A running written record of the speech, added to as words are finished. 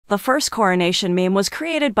The first Coronation meme was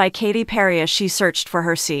created by Katy as she searched for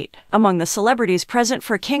her seat. Among the celebrities present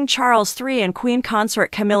for King Charles III and Queen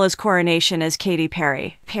Consort Camilla's coronation is Katy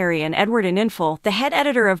Perry. Perry and Edward Ninful, the head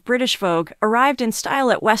editor of British Vogue, arrived in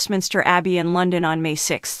style at Westminster Abbey in London on May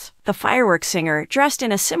 6. The fireworks singer, dressed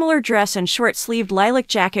in a similar dress and short-sleeved lilac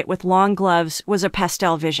jacket with long gloves, was a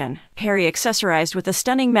pastel vision. Perry accessorized with a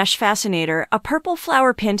stunning mesh fascinator, a purple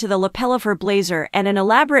flower pinned to the lapel of her blazer, and an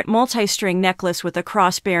elaborate multi-string necklace with a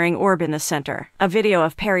cross-bearing orb in the center. A video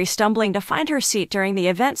of Perry stumbling to find her seat during the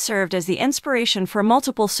event served as the inspiration for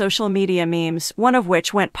multiple social media memes, one of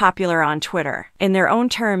which went popular on Twitter. In their own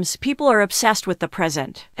terms, people are obsessed with the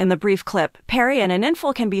present. In the brief clip, Perry and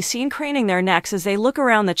Ninful can be seen craning their necks as they look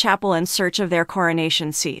around the chapel in search of their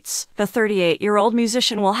coronation seats. The 38-year-old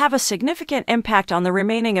musician will have a significant impact on the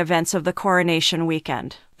remaining events of the coronation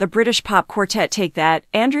weekend. The British pop quartet Take That,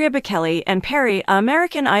 Andrea Bocelli, and Perry,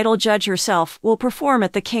 American Idol judge herself, will perform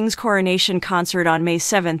at the King's coronation concert on May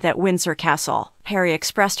 7 at Windsor Castle. Perry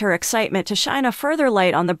expressed her excitement to shine a further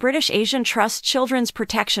light on the British Asian Trust Children's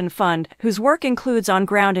Protection Fund, whose work includes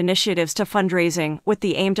on-ground initiatives to fundraising, with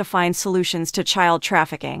the aim to find solutions to child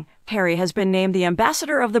trafficking. Perry has been named the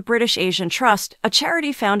ambassador of the British Asian Trust, a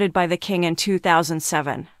charity founded by the King in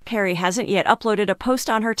 2007. Perry hasn't yet uploaded a post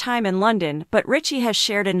on her time in London, but Richie has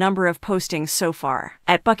shared a number of postings so far.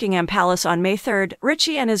 At Buckingham Palace on May 3,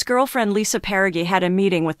 Richie and his girlfriend Lisa Perrigy had a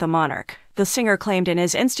meeting with the monarch. The singer claimed in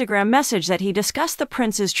his Instagram message that he discussed the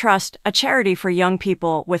Prince's Trust, a charity for young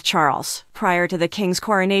people, with Charles. Prior to the King's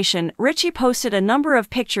coronation, Richie posted a number of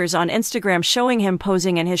pictures on Instagram showing him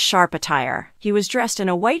posing in his sharp attire. He was dressed in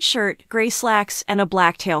a white shirt, gray slacks, and a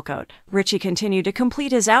black tailcoat. Richie continued to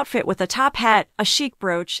complete his outfit with a top hat, a chic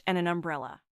brooch, and an umbrella.